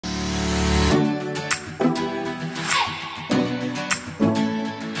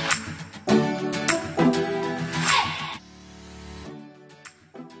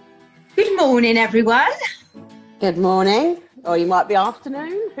Morning, everyone. Good morning, or you might be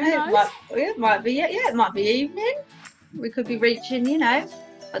afternoon. Who knows? It might be. Yeah, it might be evening. We could be reaching. I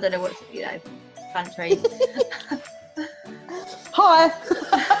don't know what's country. Hi.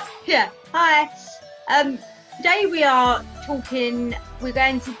 Yeah. Hi. Today we are talking. We're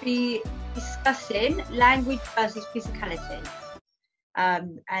going to be discussing language versus physicality.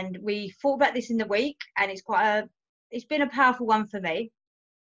 And we thought about this in the week, and it's been a powerful one for me.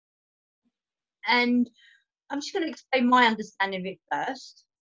 And I'm just going to explain my understanding of it first,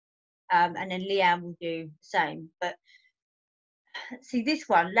 and then Leanne will do the same. But see, this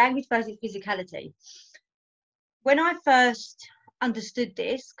one, language versus physicality. When I first understood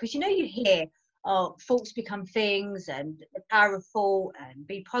this, because you hear, thoughts become things, and the power of thought, and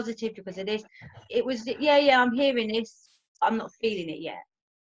be positive because of this. It was, yeah, I'm hearing this, I'm not feeling it yet.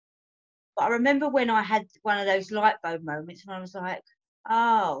 But I remember when I had one of those light bulb moments, and I was like,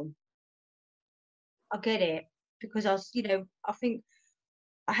 oh, I get it, because I was, I think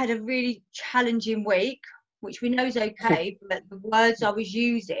I had a really challenging week, which we know is okay, but the words I was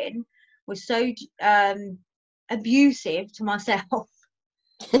using were so abusive to myself.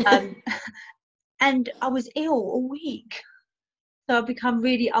 And I was ill all week. So I've become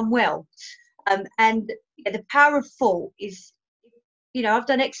really unwell. And the power of thought is, I've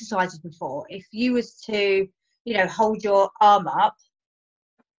done exercises before. If you was to, hold your arm up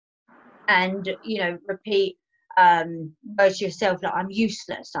and, repeat words to yourself like, I'm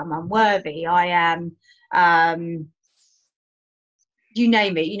useless, I'm unworthy, I am, you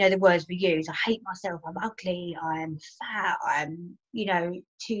name it, the words we use. I hate myself, I'm ugly, I'm fat, I'm,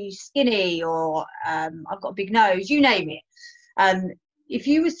 too skinny, or I've got a big nose, you name it. If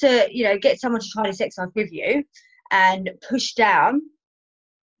you was to, get someone to try this exercise with you and push down,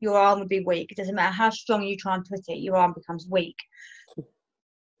 your arm would be weak. It doesn't matter how strong you try and put it, your arm becomes weak.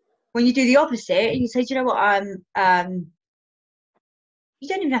 When you do the opposite, you say, do you know what, you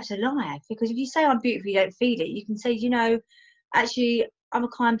don't even have to lie, because if you say I'm beautiful, you don't feel it. You can say, actually, I'm a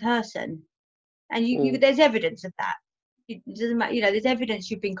kind person, and you there's evidence of that. It doesn't matter, there's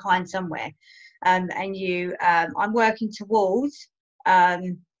evidence you've been kind somewhere, and I'm working towards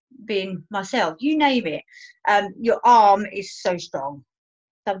being myself. You name it. Your arm is so strong.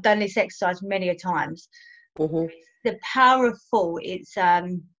 I've done this exercise many a times. The power of thought.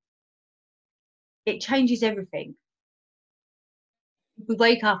 It changes everything. We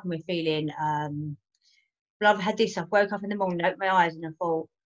wake up and we're feeling, well, I've had this, I've woke up in the morning, opened my eyes and I thought,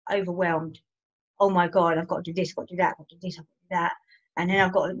 overwhelmed. Oh my God, I've got to do this, got to do that, got to do this, I've got to do that. And then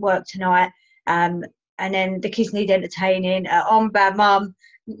I've got to work tonight. And then the kids need entertaining. I'm a bad mum.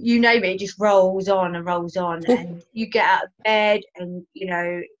 You name it, it just rolls on and rolls on. And you get out of bed and,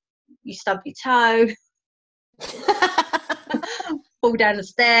 you stub your toe. Fall down the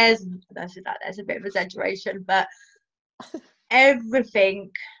stairs. That's a bit of exaggeration, but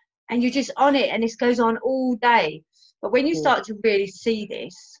everything, and you're just on it, and this goes on all day. But when you start to really see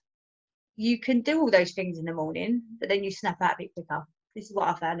this, you can do all those things in the morning, but then you snap out a bit quicker. This is what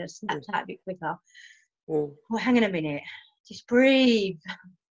I found, I snapped out a bit quicker. Well, hang on a minute, just breathe,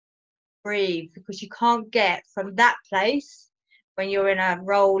 because you can't get from that place when you're in a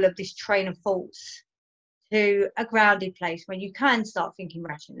role of this train of thoughts to a grounded place when you can start thinking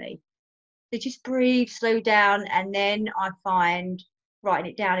rationally. So just breathe, slow down, and then I find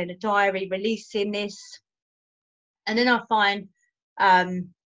writing it down in a diary, releasing this, and then I find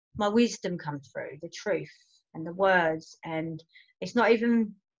my wisdom comes through, the truth and the words, and it's not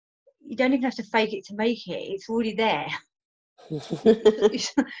even, you don't even have to fake it to make it, it's already there.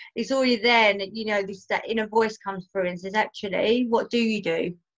 It's already there, and that inner voice comes through and says, actually, what do?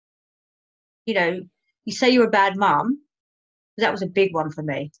 You say you're a bad mum. That was a big one for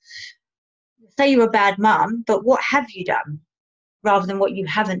me. Say you're a bad mum, but what have you done rather than what you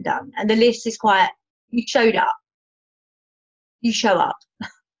haven't done? And the list is quite, you showed up. You show up.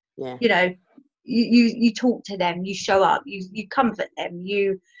 Yeah. You talk to them, you show up, you comfort them,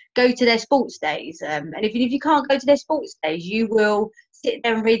 you go to their sports days. And if you can't go to their sports days, you will sit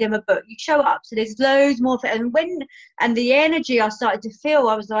there and read them a book. You show up. So there's loads more. And the energy I started to feel,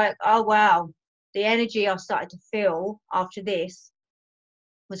 I was like, oh, wow. The energy I started to feel after this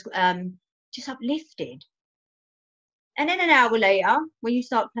was just uplifted. And then an hour later, when you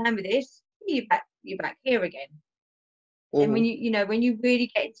start playing with this, you're back here again. And when you really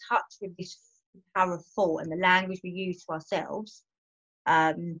get in touch with this power of thought and the language we use to ourselves,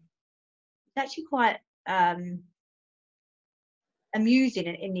 it's actually quite amusing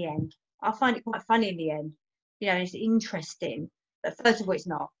in the end. I find it quite funny in the end. It's interesting. But first of all, it's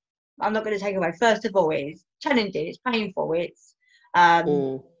not. I'm not going to take away. First of all, it's challenging, it's painful, it's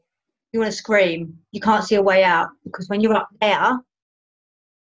You want to scream. You can't see a way out, because when you're up there,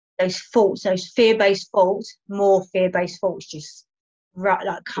 those thoughts, those fear-based thoughts, more fear-based thoughts just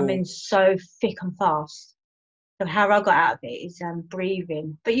like come in so thick and fast. So how I got out of it is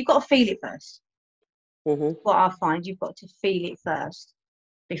breathing. But you've got to feel it first. Mm-hmm. What I find, you've got to feel it first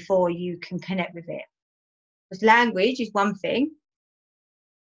before you can connect with it. Because language is one thing.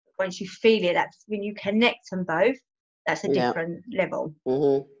 Once you feel it, that's when you connect them both. That's a different level.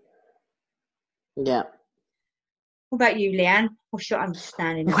 Mm-hmm. Yeah. What about you, Leanne? What's your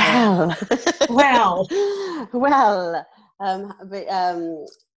understanding of it? Well,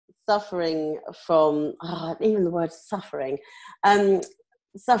 suffering from even the word suffering,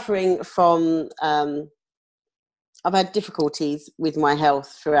 suffering from. I've had difficulties with my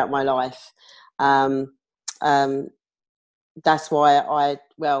health throughout my life. That's why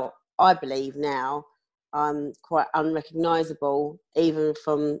I believe now I'm quite unrecognisable, even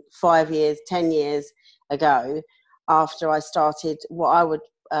from 5 years, 10 years ago, after I started what I would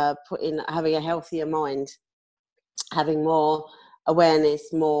put in having a healthier mind, having more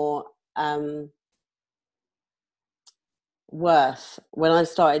awareness, more worth. When I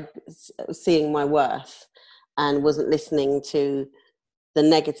started seeing my worth and wasn't listening to the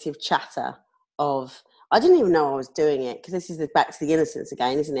negative chatter of, I didn't even know I was doing it, because this is back to the innocence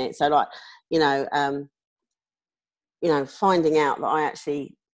again, isn't it? So like, finding out that I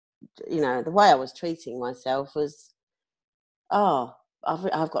actually, the way I was treating myself was,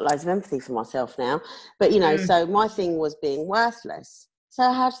 I've got loads of empathy for myself now. But, so my thing was being worthless.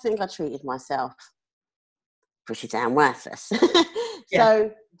 So how do you think I treated myself? Pretty damn worthless. yeah.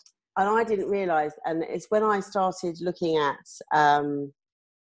 So, and I didn't realise, and it's when I started looking at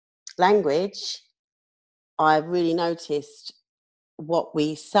language, I really noticed what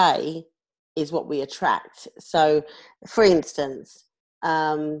we say is what we attract. So, for instance,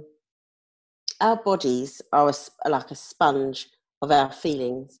 our bodies are like a sponge of our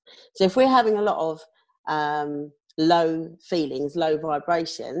feelings. So if we're having a lot of low feelings, low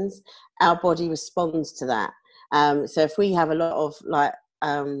vibrations, our body responds to that. So if we have a lot of like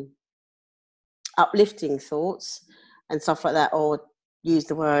uplifting thoughts and stuff like that, or use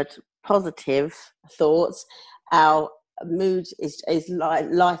the word positive thoughts, our mood is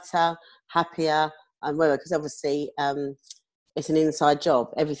lighter, happier, and well, because obviously it's an inside job.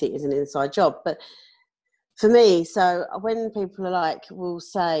 Everything is an inside job. But for me, so when people are like, will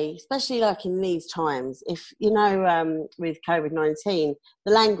say, especially like in these times, if with COVID-19,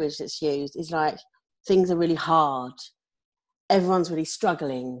 the language that's used is like, things are really hard, everyone's really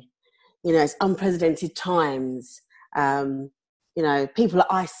struggling, it's unprecedented times, people are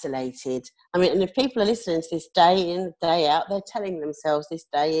isolated. I mean, and if people are listening to this day in, day out, they're telling themselves this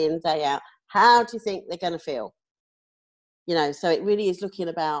day in, day out, how do you think they're going to feel? So it really is looking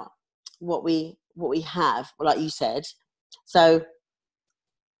about what we have, like you said. So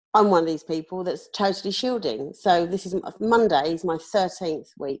I'm one of these people that's totally shielding. So this is Monday is my 13th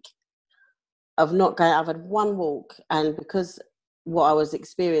week of not going. I've had one walk, and because what I was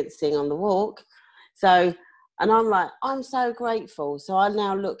experiencing on the walk, and I'm like, I'm so grateful. So I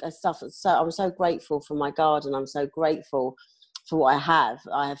now look at stuff. So I'm so grateful for my garden. I'm so grateful for what I have.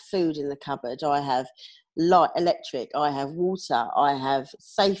 I have food in the cupboard. I have light, electric. I have water. I have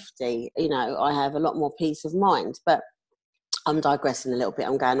safety. I have a lot more peace of mind. But I'm digressing a little bit.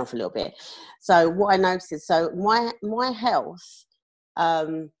 I'm going off a little bit. So what I noticed is, so my health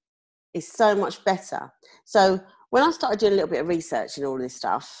is so much better. So when I started doing a little bit of research and all this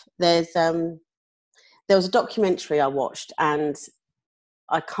stuff, there was a documentary I watched, and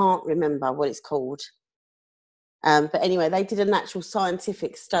I can't remember what it's called. But anyway, they did an actual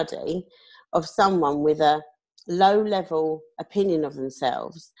scientific study of someone with a low-level opinion of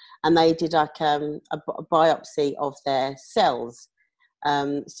themselves, and they did like a biopsy of their cells.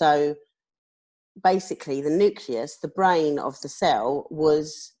 So basically, the nucleus, the brain of the cell,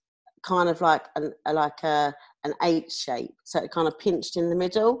 was kind of like an H shape, so it kind of pinched in the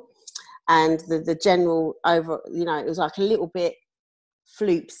middle, and the general over, it was like a little bit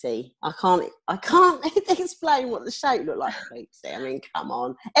floopsy. I can't explain what the shape looked like. Floopsy. I mean, come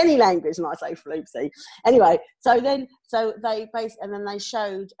on, any language might say floopsy. Anyway, so then they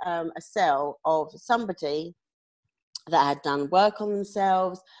showed a cell of somebody that had done work on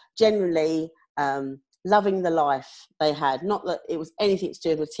themselves, generally loving the life they had. Not that it was anything to do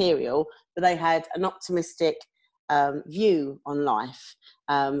with material, but they had an optimistic view on life,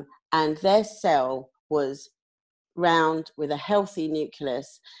 and their cell was round with a healthy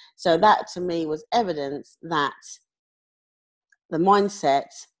nucleus. So that to me was evidence that the mindset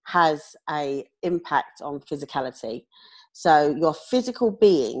has a impact on physicality. So your physical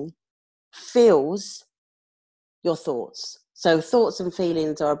being feels your thoughts. So thoughts and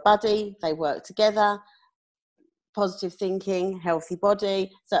feelings are a buddy, they work together. Positive thinking, healthy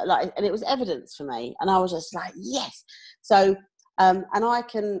body. So like, and it was evidence for me, and I was just like, yes. So and I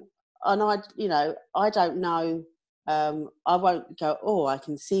can, and I, you know, I don't know, I won't go, oh, I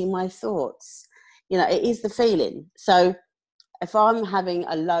can see my thoughts, you know, it is the feeling. So if I'm having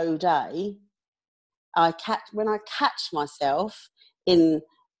a low day, when I catch myself in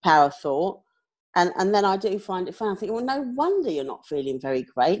power thought, and then I do find it fun. I think, well, no wonder you're not feeling very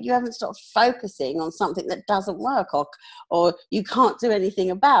great. You haven't stopped focusing on something that doesn't work, or you can't do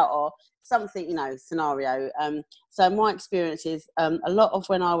anything about, or something, you know, scenario. So my experience is a lot of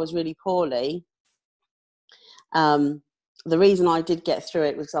when I was really poorly, the reason I did get through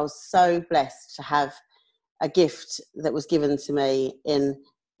it was I was so blessed to have a gift that was given to me in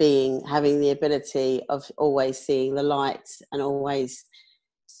having the ability of always seeing the light and always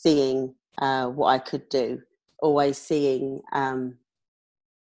seeing what I could do, always seeing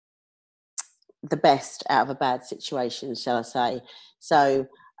the best out of a bad situation, shall I say. So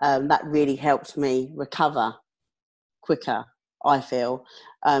that really helped me recover quicker, I feel.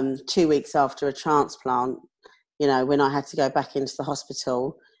 2 weeks after a transplant, you know, when I had to go back into the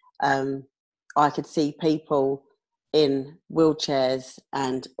hospital, I could see people in wheelchairs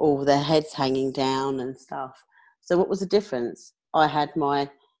and all their heads hanging down and stuff. So what was the difference? I had my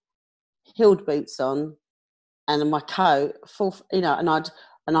heeled boots on and my coat full, you know,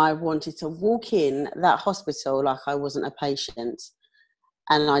 and I wanted to walk in that hospital like I wasn't a patient,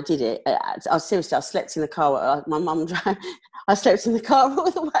 and I did it. I seriously, I slept in the car. My mum drove. I slept in the car all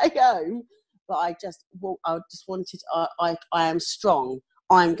the way home, but I just wanted. I am strong.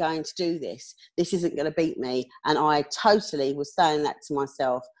 I'm going to do this. This isn't going to beat me. And I totally was saying that to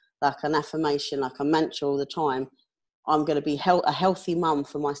myself, like an affirmation, like a mantra all the time. I'm going to be a healthy mum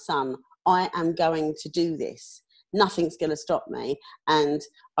for my son. I am going to do this. Nothing's going to stop me. And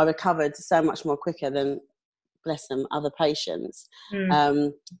I recovered so much more quicker than, bless them, other patients,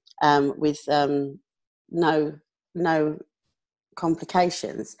 with no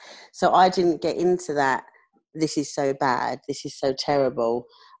complications. So I didn't get into that, this is so bad, this is so terrible.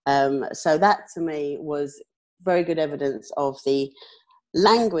 So that to me was very good evidence of the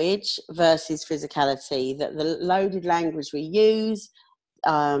language versus physicality, that the loaded language we use,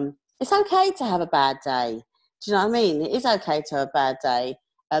 it's okay to have a bad day. Do you know what I mean? It is okay to have a bad day.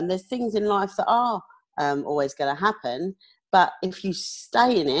 There's things in life that are always going to happen, but if you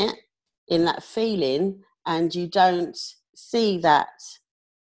stay in it, in that feeling, and you don't see that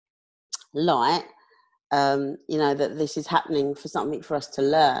light, you know, that this is happening for something for us to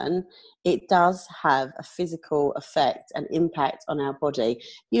learn, it does have a physical effect and impact on our body.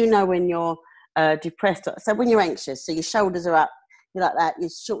 You know, when you're depressed, so when you're anxious, so your shoulders are up, you're like that, your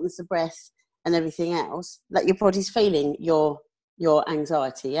shortness of breath and everything else, like your body's feeling your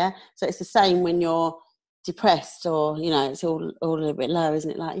anxiety, yeah? So it's the same when you're depressed, or, you know, it's all a little bit low,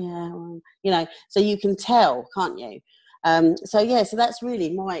 isn't it? Like, yeah, well, you know, so you can tell, can't you? So that's really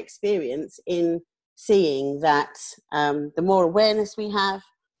my experience in seeing that the more awareness we have,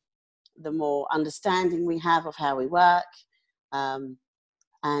 the more understanding we have of how we work, and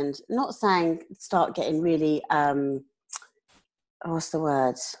not saying start getting really, what's the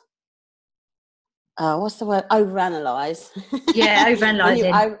word? Overanalyze. Yeah, When you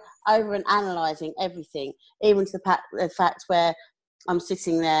overanalyzing. over and analysing everything, even to the fact where I'm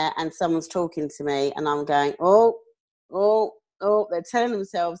sitting there and someone's talking to me and I'm going, oh, they're telling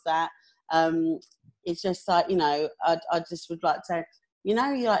themselves that. It's just like, you know, I just would like to, you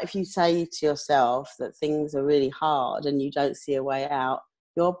know, like if you say to yourself that things are really hard and you don't see a way out,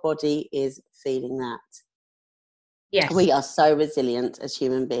 your body is feeling that. Yes. We are so resilient as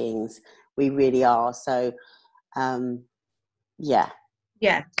human beings. We really are. So, yeah.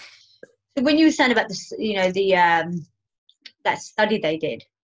 Yeah. So when you were saying about this, you know, the that study they did,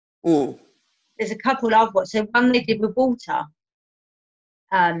 there's a couple I've watched. So one they did with water.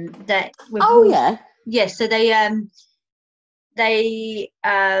 That with Oh water. yeah. Yes. So they did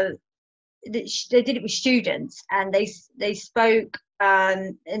it with students, and they spoke,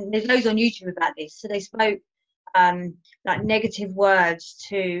 and there's loads on YouTube about this. So they spoke like negative words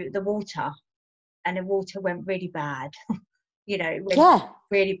to the water, and the water went really bad. You know, it went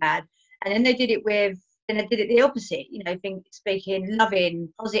really bad. And then they did it the opposite, you know, speaking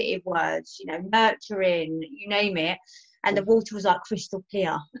loving, positive words, you know, nurturing, you name it. And the water was like crystal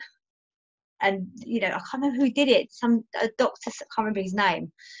clear. And, you know, I can't remember who did it. A doctor, I can't remember his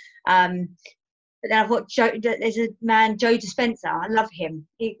name. But then I've got there's a man, Joe Dispenza. I love him.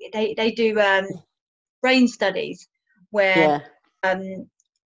 They do brain studies where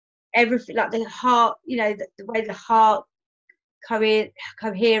everything, like the heart, the way the heart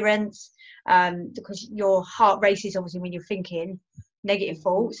coherence, because your heart races obviously when you're thinking negative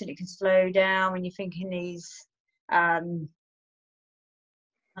thoughts, and it can slow down when you're thinking these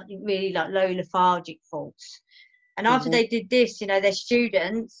really like low lethargic thoughts. And after they did this, their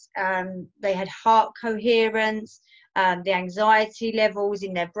students, they had heart coherence, the anxiety levels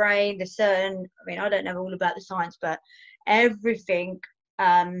in their brain, I don't know all about the science, but everything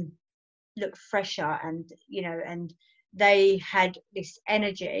looked fresher, and they had this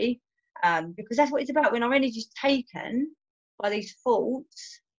energy, because that's what it's about. When our energy is taken by these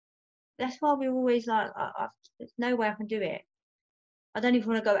thoughts, that's why we're always like, there's no way I can do it. I don't even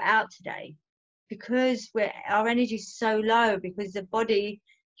want to go out today, because our energy is so low, because the body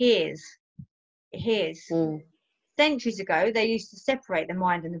hears. It hears. Centuries ago, they used to separate the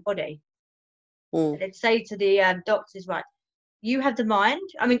mind and the body. They'd say to the doctors, right, you have the mind,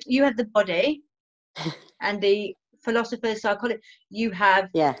 you have the body, and the philosophers, psychologists, you have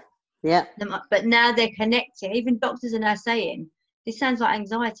but now they're connecting. Even doctors are now saying, this sounds like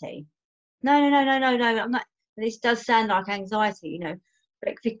anxiety. No, I'm not. This does sound like anxiety,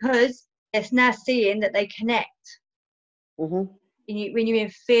 but because they're now seeing that they connect. When you're in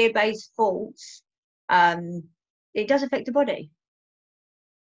fear-based thoughts, it does affect the body.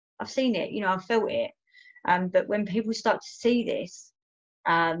 I've seen it, I've felt it. But when people start to see this,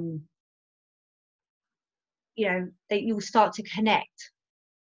 that you'll start to connect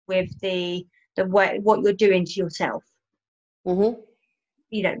with the way what you're doing to yourself. When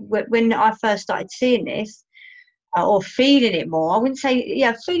I first started seeing this, or feeling it more, I wouldn't say,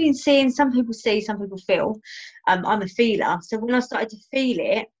 seeing, some people see, some people feel. I'm a feeler. So when I started to feel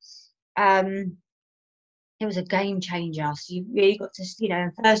it, it was a game changer. So you really got to,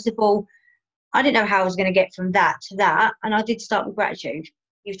 first of all, I didn't know how I was going to get from that to that. And I did start with gratitude.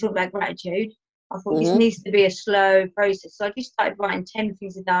 You were talking about gratitude. I thought this needs to be a slow process. So I just started writing 10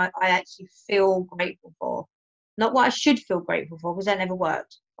 things that I actually feel grateful for. Not what I should feel grateful for, because that never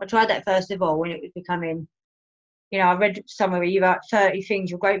worked. I tried that first of all when it was becoming, I read somewhere where you write 30 things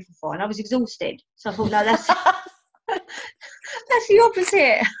you're grateful for, and I was exhausted. So I thought, no, that's that's the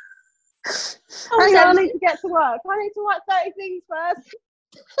opposite. I need to get to work. I need to write 30 things first.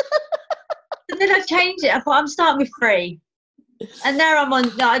 And then I changed it. I thought, I'm starting with 3. And now I'm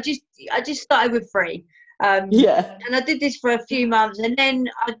on. No, I just started with 3. And I did this for a few months, and then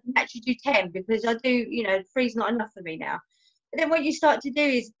I actually do 10, because I do. 3's not enough for me now. But then what you start to do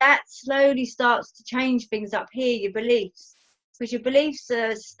is that slowly starts to change things up here, your beliefs, because your beliefs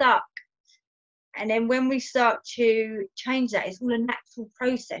are stuck. And then when we start to change that, it's all a natural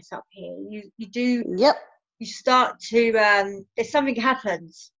process up here. You start to there's something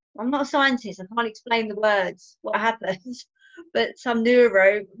happens. I'm not a scientist. I can't explain the words what happens, but some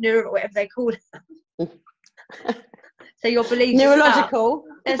neuro whatever they call it. So your beliefs neurological.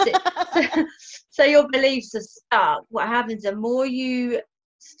 That's it. So your beliefs are stuck. What happens, the more you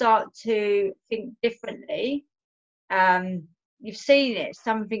start to think differently, you've seen it,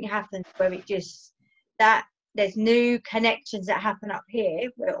 something happens where it just, that there's new connections that happen up here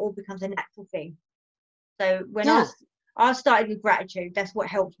where it all becomes a natural thing. So when I started with gratitude, that's what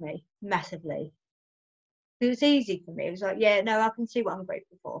helped me massively. It was easy for me. It was like, I can see what I'm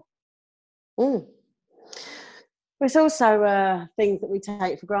grateful for. It's also things that we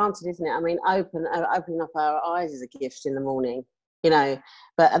take for granted, isn't it? Opening up our eyes is a gift in the morning,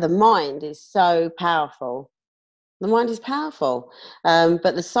 but the mind is so powerful. The mind is powerful.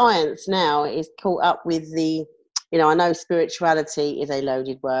 But the science now is caught up with the, I know spirituality is a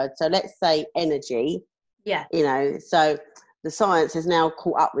loaded word. So let's say energy. Yeah. So the science is now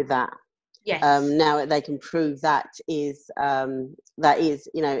caught up with that. Yes. Now they can prove that is, so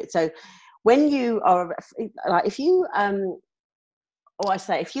when you are, like, if you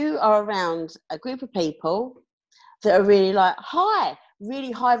are around a group of people that are really like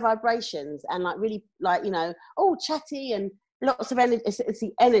really high vibrations, and like really like, chatty and lots of energy, it's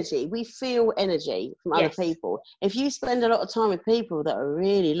the energy. We feel energy from other people. If you spend a lot of time with people that are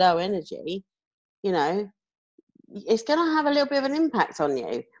really low energy, it's going to have a little bit of an impact on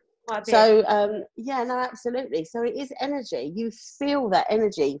you. So absolutely. So it is energy. You feel that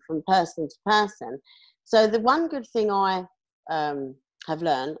energy from person to person. So the one good thing I have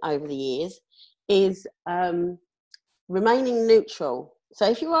learned over the years is remaining neutral. So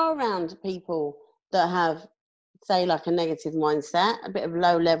if you are around people that have, say, like a negative mindset, a bit of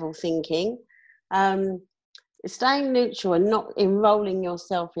low level thinking, staying neutral and not enrolling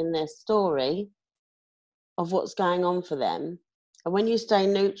yourself in their story of what's going on for them. And when you stay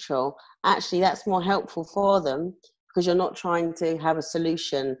neutral, actually that's more helpful for them, because you're not trying to have a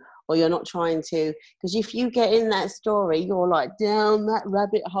solution or you're not trying to, because if you get in that story, you're like down that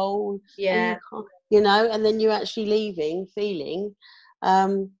rabbit hole, and you can't, you know, and then you're actually leaving feeling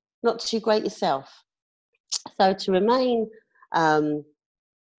not too great yourself. So to remain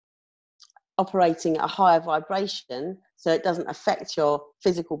operating at a higher vibration, so it doesn't affect your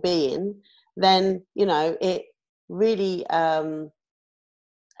physical being, then, you know, it really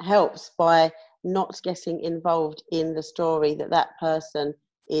helps by not getting involved in the story that person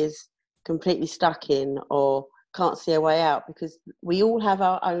is completely stuck in or can't see a way out, because we all have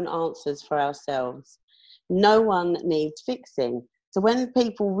our own answers for ourselves. No one needs fixing. So when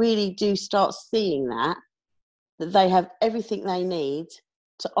people really do start seeing that they have everything they need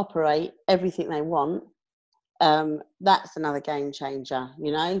to operate everything they want, that's another game changer,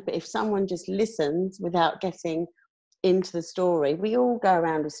 you know. But if someone just listens without getting into the story, we all go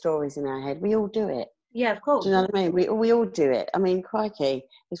around with stories in our head. We all do it. Yeah, of course. Do you know what I mean? We all do it. I mean, crikey,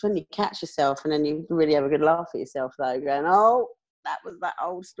 it's when you catch yourself and then you really have a good laugh at yourself, though, going, oh, that was that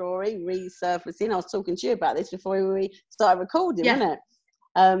old story resurfacing. I was talking to you about this before we started recording, wasn't it?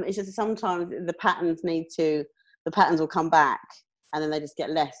 It's just sometimes the patterns will come back, and then they just get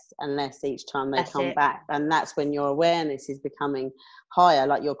less and less each time they come back. And that's when your awareness is becoming higher,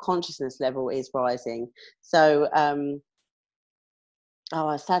 like your consciousness level is rising. So,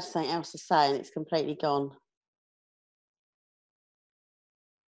 I had something else to say and it's completely gone.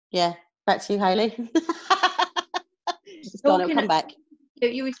 Yeah, back to you, Hayley. It's gone, it'll come back.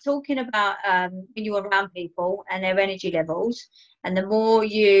 You were talking about when you were around people and their energy levels, and the more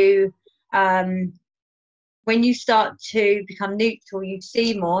you when you start to become neutral, you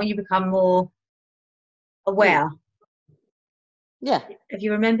see more, you become more aware. Yeah. Have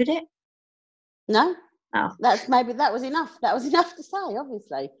you remembered it? No. Oh. Maybe that was enough. That was enough to say,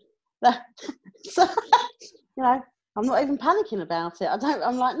 obviously. So, you know, I'm not even panicking about it.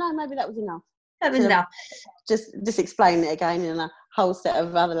 I'm like, no, maybe that was enough. That was enough. Just explain it again in a whole set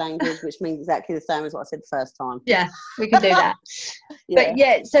of other language, which means exactly the same as what I said the first time. Yeah, we can do that. Yeah. But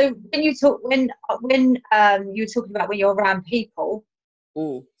yeah, so when you talk, when you were talking about when you're around people,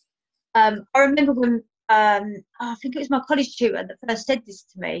 I remember when I think it was my college tutor that first said this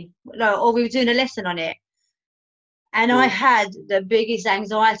to me, or we were doing a lesson on it, and I had the biggest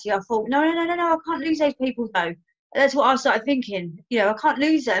anxiety. I thought, no, I can't lose those people though. That's what I started thinking. You know, I can't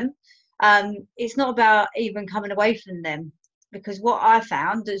lose them. It's not about even coming away from them, because what I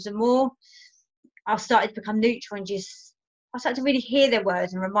found is the more I started to become neutral and I started to really hear their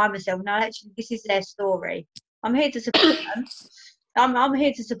words and remind myself, no, actually, this is their story. I'm here to support them. I'm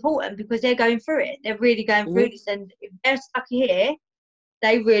here to support them because they're going through it. They're really going through this, and if they're stuck here,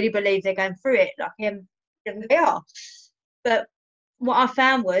 they really believe they're going through it, like they are. But what I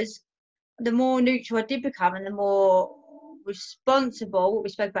found was, the more neutral I did become, and the more responsible, what we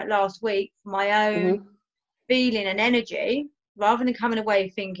spoke about last week, for my own feeling and energy, rather than coming away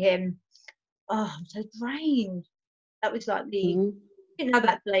thinking, oh, I'm so drained. That was like I didn't know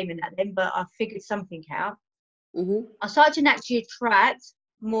about blaming that then, but I figured something out. I started to naturally attract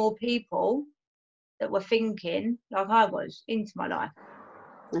more people that were thinking like I was into my life.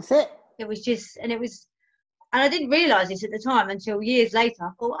 That's it. It was just, and I didn't realise this at the time until years later.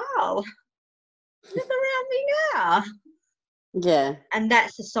 I thought, oh, look around me now. Yeah. And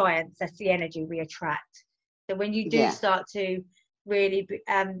that's the science. That's the energy we attract. So when you do start to really,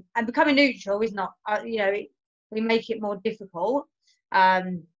 and becoming neutral is not, you know, we make it more difficult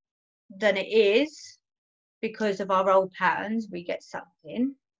than it is, because of our old patterns. We get sucked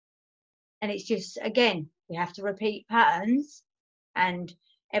in, and it's just, again, we have to repeat patterns, and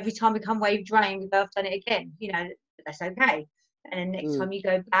every time we come wave drain, we go, I've done it again, you know. That's okay. And then next time you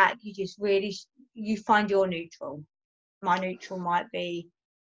go back, you just really, you find your neutral. My neutral might be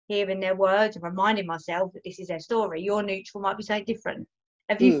hearing their words and reminding myself that this is their story. Your neutral might be something different.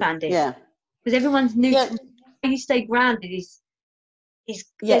 Have you found it? Yeah. Because everyone's neutral. How you stay grounded is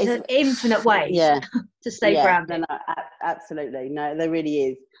there's an infinite ways to stay grounded. No, absolutely. No, there really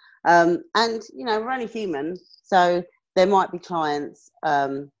is. And, you know, we're only human. So there might be clients,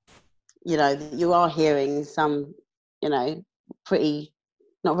 you know, that you are hearing some, you know, pretty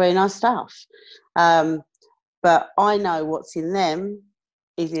not very nice stuff. But I know what's in them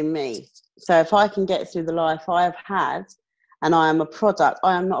is in me. So if I can get through the life I have had, and I am not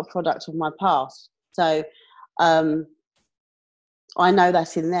a product of my past. So I know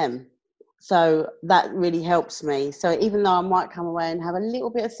that's in them. So that really helps me. So even though I might come away and have a little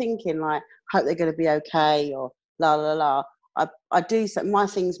bit of thinking, like, hope they're going to be okay, or la la la, I do. My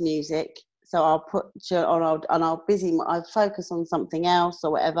thing's music. So I'll put on, and I'll focus on something else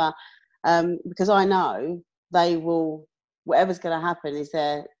or whatever, because I know they will. Whatever's going to happen is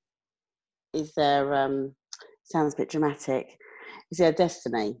there sounds a bit dramatic, is their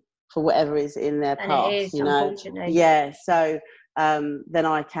destiny for whatever is in their And it path, is, unfortunately. Yeah. So then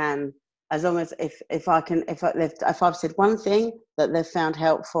I can, as long as if I've said one thing that they've found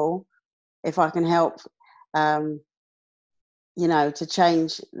helpful, if I can help, to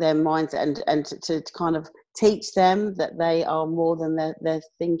change their minds and to kind of teach them that they are more than they're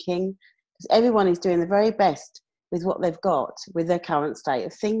thinking, because everyone is doing the very best with what they've got, with their current state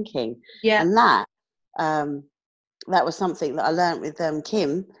of thinking. Yeah. And that was something that I learned with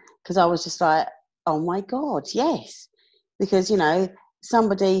Kim, because I was just like, oh my God, yes. Because,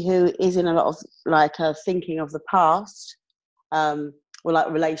 somebody who is in a lot of thinking of the past, or like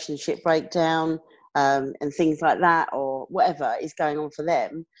relationship breakdown, and things like that, or whatever is going on for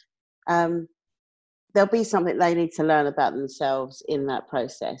them, there'll be something they need to learn about themselves in that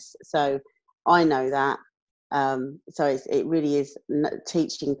process. So I know that. So it really is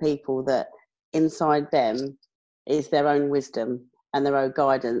teaching people that inside them is their own wisdom and their own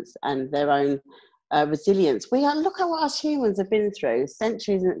guidance and their own resilience. Look at what us humans have been through,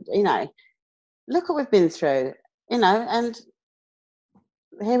 centuries, look what we've been through, and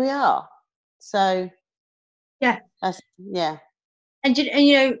here we are. So yeah, yeah. And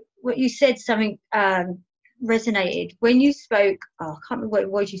what you said, something resonated when you spoke. I can't remember what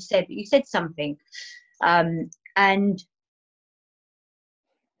it was you said, but you said something, and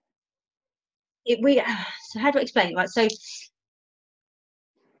so how do I explain it? Right, so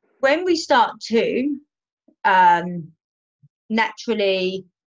when we start to naturally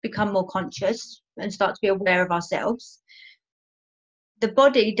become more conscious and start to be aware of ourselves, the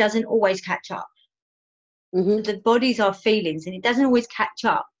body doesn't always catch up. Mm-hmm. The body's our feelings, and it doesn't always catch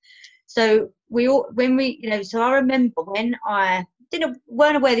up. So so I remember when I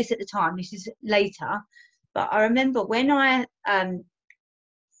weren't aware of this at the time. This is later, but I remember when I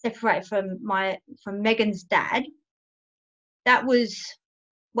separated from Megan's dad. That was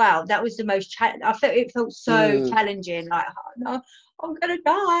the most. It felt so challenging. Like, oh, no, I'm gonna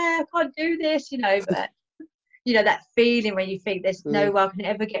die. I can't do this. But that feeling when you think there's no way I can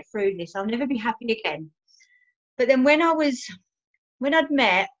ever get through this. I'll never be happy again. But then when I'd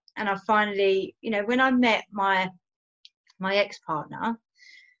met, and I finally, when I met my ex-partner,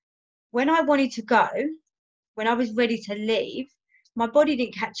 when I wanted to go, when I was ready to leave, my body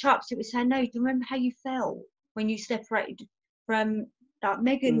didn't catch up. So it was saying, no, do you remember how you felt when you separated from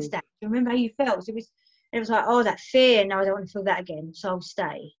Megan's dad? Do you remember how you felt? So it was like, oh, that fear. No, I don't want to feel that again. So I'll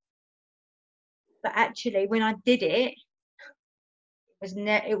stay. But actually, when I did it,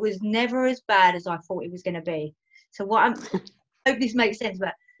 it was never as bad as I thought it was going to be. So I hope this makes sense,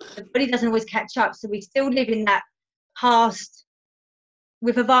 but the body doesn't always catch up. So we still live in that past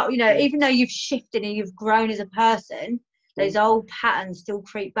with even though you've shifted and you've grown as a person, those old patterns still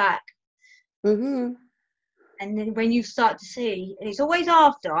creep back. Mm-hmm. And then when you start to see, and it's always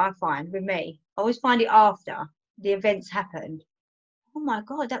after, I find with me, I always find it after the events happened. Oh my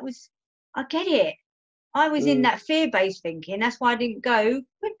God, I get it. I was in that fear-based thinking. That's why I didn't go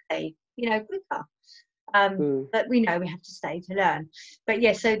quickly, quicker. But we know we have to stay to learn. But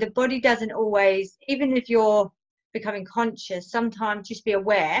yeah, so the body doesn't always, even if you're becoming conscious, sometimes just be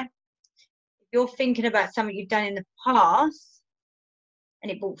aware. If you're thinking about something you've done in the past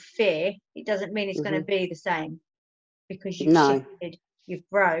and it brought fear, it doesn't mean it's going to be the same, because you've shifted, you've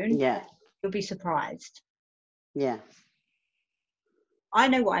grown. Yeah. You'll be surprised. Yeah. I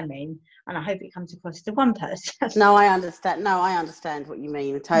know what I mean, and I hope it comes across to one person. No, I understand. No, I understand what you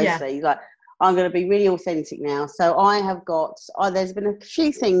mean. Totally. Yeah. Like, I'm going to be really authentic now. So I have there's been a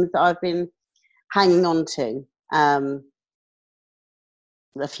few things that I've been hanging on to.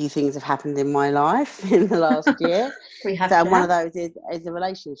 A few things have happened in my life in the last year. One of those is a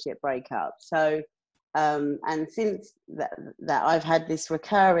relationship breakup. So, and since that I've had this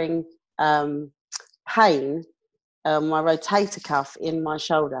recurring pain, my rotator cuff in my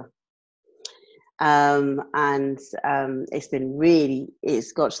shoulder. It's been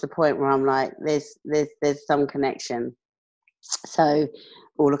it's got to the point where I'm like, there's some connection. So,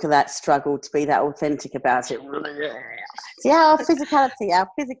 look at that struggle to be that authentic about it. See how our physicality, our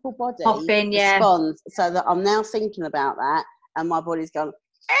physical body responds. So that I'm now thinking about that, and my body's going,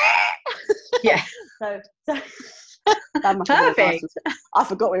 yeah. So that must have been nice. I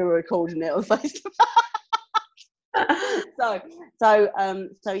forgot we were recording it on Facebook. So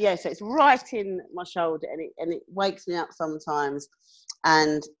it's right in my shoulder, and it wakes me up sometimes,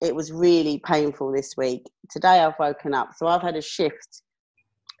 and it was really painful this week. Today I've woken up, so I've had a shift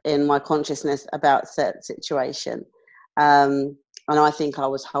in my consciousness about a certain situation, and I think I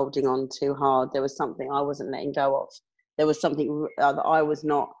was holding on too hard. There was something I wasn't letting go of. There was something that I was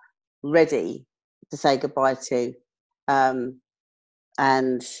not ready to say goodbye to.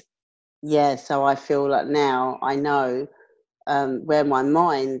 And yeah, so I feel like now I know where my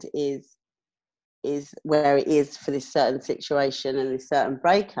mind is where it is for this certain situation and this certain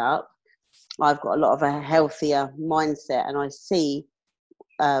breakup. I've got a lot of a healthier mindset, and I see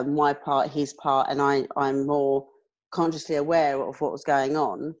my part, his part, and I'm more consciously aware of what was going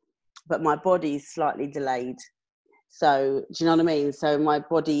on, but my body's slightly delayed. So do you know what I mean? So my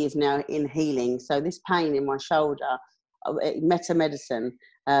body is now in healing. So this pain in my shoulder, meta medicine,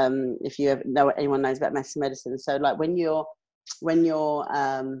 if you ever know, anyone knows about meta medicine. So like when you're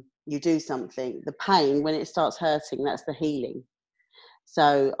you do something, the pain, when it starts hurting, that's the healing.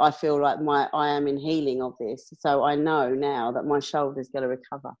 So I feel like I am in healing of this. So I know now that my shoulder's going to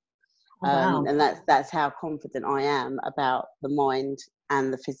recover. Wow. And that's how confident I am about the mind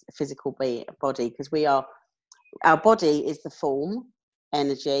and the physical body, because our body is the form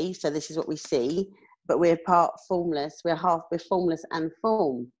energy. So this is what we see, but we're part formless. We're formless and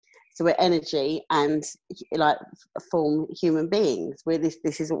form. So we're energy and like form human beings.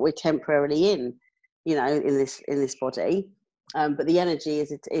 This is what we're temporarily in, in this body. But the energy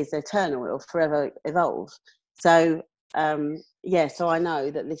is eternal. It will forever evolve. So so I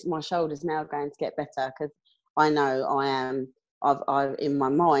know that my shoulder's now going to get better, because I know I've in my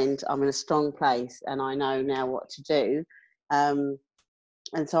mind, I'm in a strong place, and I know now what to do.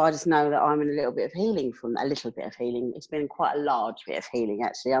 And so I just know that I'm in a little bit of healing from that. A little bit of healing. It's been quite a large bit of healing,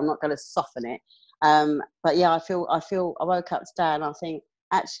 actually. I'm not going to soften it. But yeah, I woke up today and I think,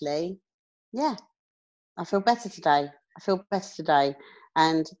 actually, yeah, I feel better today.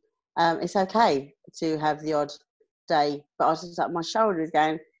 And it's okay to have the odd day. But I was just like, my shoulder is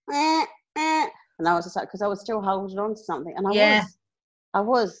going, eh, eh. And I was just like, because I was still holding on to something. And I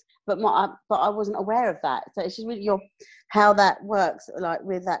was, but I wasn't aware of that. So it's just really how that works, like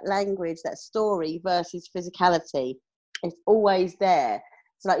with that language, that story versus physicality. It's always there.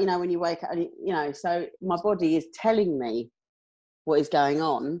 It's like, when you wake up, so my body is telling me what is going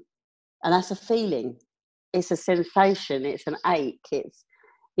on, and that's a feeling. It's a sensation. It's an ache. It's,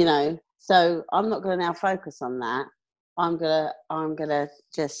 so I'm not going to now focus on that. I'm gonna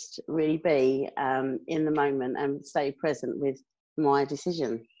just really be in the moment and stay present with my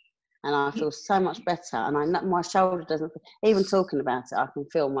decision. And I feel so much better. And I know my shoulder doesn't, even talking about it, I can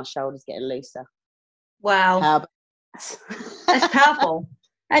feel my shoulders getting looser. Wow. How about That's powerful.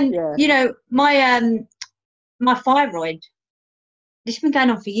 And, my thyroid, this has been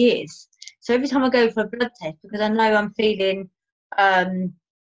going on for years. So every time I go for a blood test, because I know I'm feeling,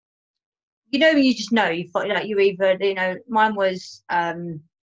 you just know, you either, mine was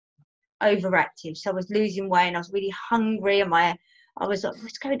overactive. So I was losing weight and I was really hungry, and I was like,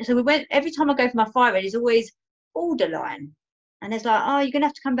 what's going on? So every time I go for my thyroid, it's always borderline. And it's like, oh, you're going to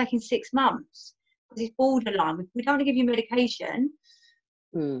have to come back in 6 months because it's borderline. We don't want to give you medication.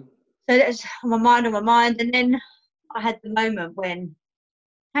 So that's on my mind. And then I had the moment when,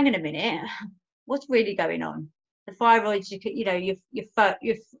 hang on a minute, what's really going on? The thyroid's,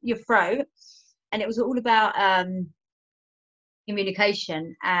 your throat. And it was all about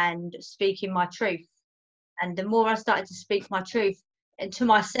communication and speaking my truth. And the more I started to speak my truth, and to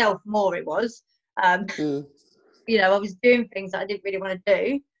myself more it was, I was doing things that I didn't really want to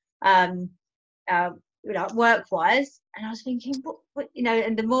do, work-wise. And I was thinking, what,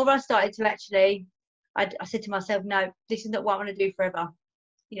 and the more I started to actually, I said to myself, no, this is not what I want to do forever,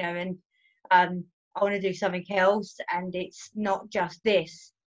 and I want to do something else, and it's not just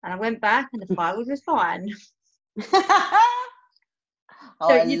this. And I went back and the thyroid was fine.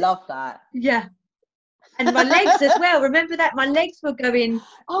 I love that. Yeah. And my legs as well. Remember that? My legs were going.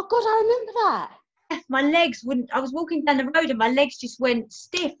 Oh, God, I remember that. My legs wouldn't. I was walking down the road and my legs just went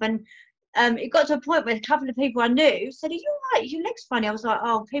stiff. And it got to a point where a couple of people I knew said, "Are you all right? Your leg's funny." I was like,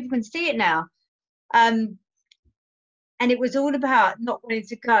 "Oh, people can see it now." And it was all about not wanting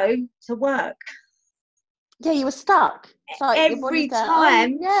to go to work. Yeah, you were stuck. Like every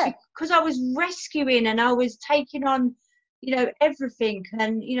time, because I was rescuing and I was taking on, everything,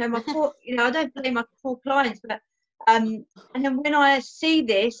 and my poor, I don't blame my poor clients, but and then when I see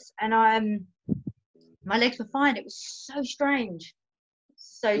this and my legs were fine, it was so strange,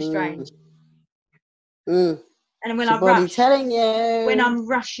 And then when I rush, when I'm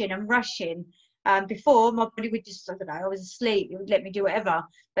rushing, before my body would just, I don't know, I was asleep, it would let me do whatever.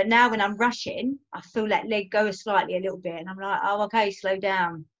 But now when I'm rushing, I feel that leg go slightly a little bit, and I'm like, oh, okay, slow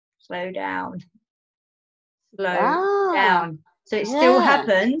down. So it still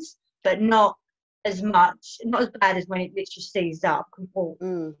happens, but not as much, not as bad as when it literally seized up.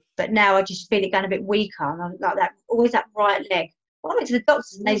 But now I just feel it going a bit weaker, and I'm like that, always that right leg. I went to the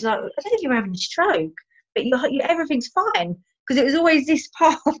doctors and they was like, I don't think you're having a stroke, but you everything's fine. Because it was always this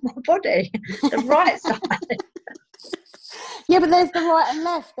part of my body, the right side. Yeah, but there's the right and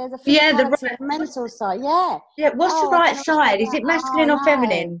left. There's a physicality, the right, mental side. Yeah. Yeah, what's the Oh, I right don't know what side? Is it masculine or no.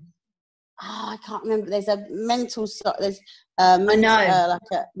 feminine? Oh, I can't remember. There's a mental side. There's I know. like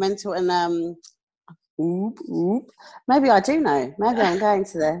a mental and oop. Maybe I do know. Maybe I'm going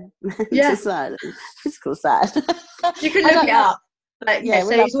to the mental side, physical side. You can look it up. But yeah,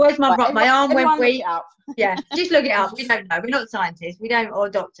 so it's always my right. My arm went weak. Yeah, just look it up. We don't know. We're not scientists. We don't, or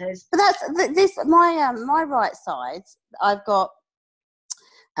doctors. But that's this. My right side. I've got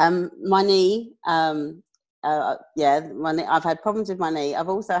my knee. My knee. I've had problems with my knee. I've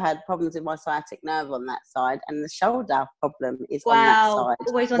also had problems with my sciatic nerve on that side, and the shoulder problem is on that side.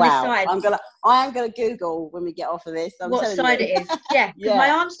 Always on this side. I am gonna Google when we get off of this. What side it is? Yeah, because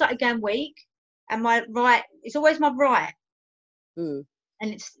my arm started going weak, and my right. It's always my right. Mm.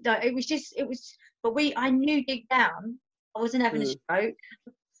 And but I knew deep down I wasn't having a stroke.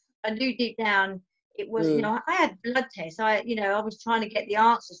 I knew deep down it was, I had blood tests. I was trying to get the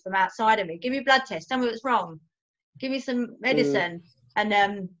answers from outside of me. Give me a blood test. Tell me what's wrong. Give me some medicine.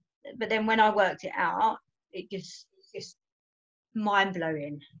 And but then when I worked it out, it's just mind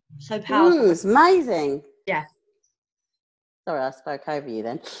blowing. So powerful. It's amazing. Yeah. Sorry, I spoke over you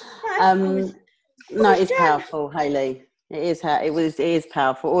then. No, it's powerful, Hayley. It is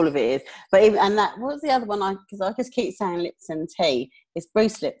powerful. All of it is. But what was the other one? Because I just keep saying Lipton tea. It's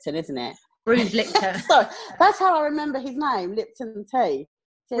Bruce Lipton, isn't it? Bruce Lipton. Sorry, that's how I remember his name, Lipton tea.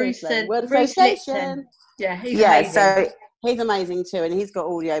 Bruce Lipton. Yeah, he's amazing. So he's amazing too, and he's got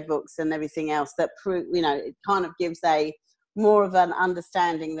audio books and everything else that prove. It kind of gives more of an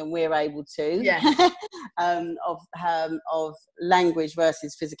understanding than we're able to. Yeah. Of language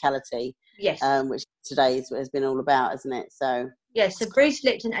versus physicality. Yes. Which today has been all about, isn't it? So so Bruce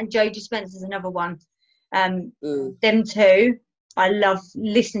Lipton and Joe Dispenza's another one. Them two, I love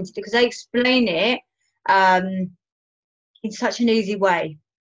listening to because they explain it in such an easy way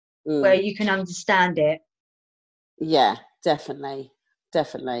where you can understand it. Yeah, definitely.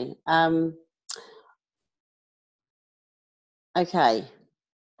 Okay.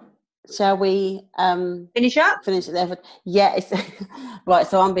 Shall we finish up? Finish it there. Yeah, right.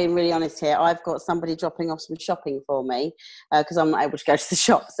 So I'm being really honest here. I've got somebody dropping off some shopping for me because I'm not able to go to the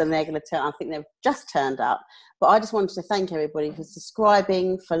shops, and they're going to turn. I think they've just turned up. But I just wanted to thank everybody for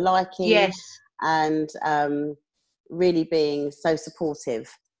subscribing, for liking, and really being so supportive.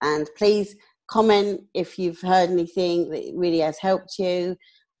 And please comment if you've heard anything that really has helped you.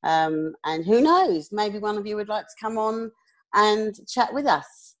 And who knows, maybe one of you would like to come on and chat with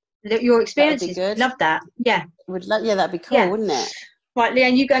us. Your experiences. Love that. Yeah. That'd be cool, wouldn't it? Right,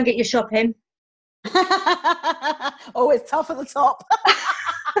 Leanne, you go and get your shopping. It's tough at the top.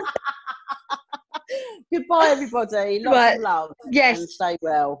 Goodbye, everybody. Lots of love. Yes. And stay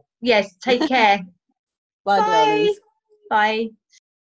well. Yes. Take care. Bye, darlings. Bye.